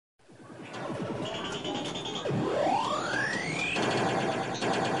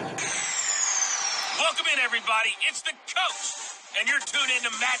everybody, it's the coach, and you're tuned into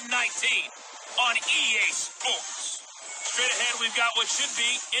Madden 19 on EA Sports. Straight ahead, we've got what should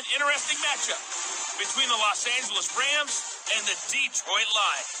be an interesting matchup between the Los Angeles Rams and the Detroit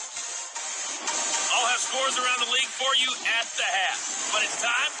Lions. I'll have scores around the league for you at the half, but it's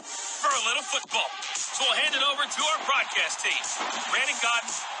time for a little football. So we'll hand it over to our broadcast team, Brandon Gaudin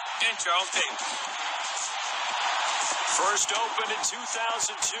and Charles Davis. First opened in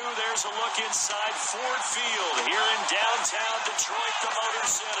 2002, there's a look inside Ford Field here in downtown Detroit, the Motor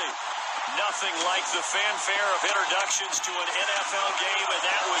City. Nothing like the fanfare of introductions to an NFL game, and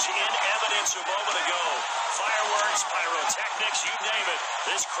that was in evidence a moment ago. Fireworks, pyrotechnics, you name it.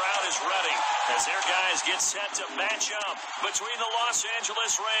 This crowd is ready as their guys get set to match up between the Los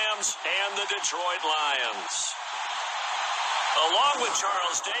Angeles Rams and the Detroit Lions. Along with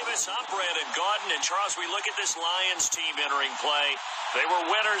Charles Davis, I'm Brandon Gaudin. And Charles, we look at this Lions team entering play. They were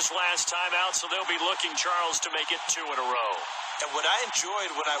winners last time out, so they'll be looking, Charles, to make it 2 in a row. And what I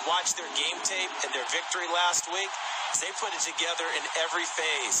enjoyed when I watched their game tape and their victory last week is they put it together in every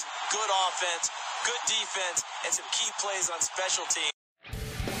phase. Good offense, good defense, and some key plays on special teams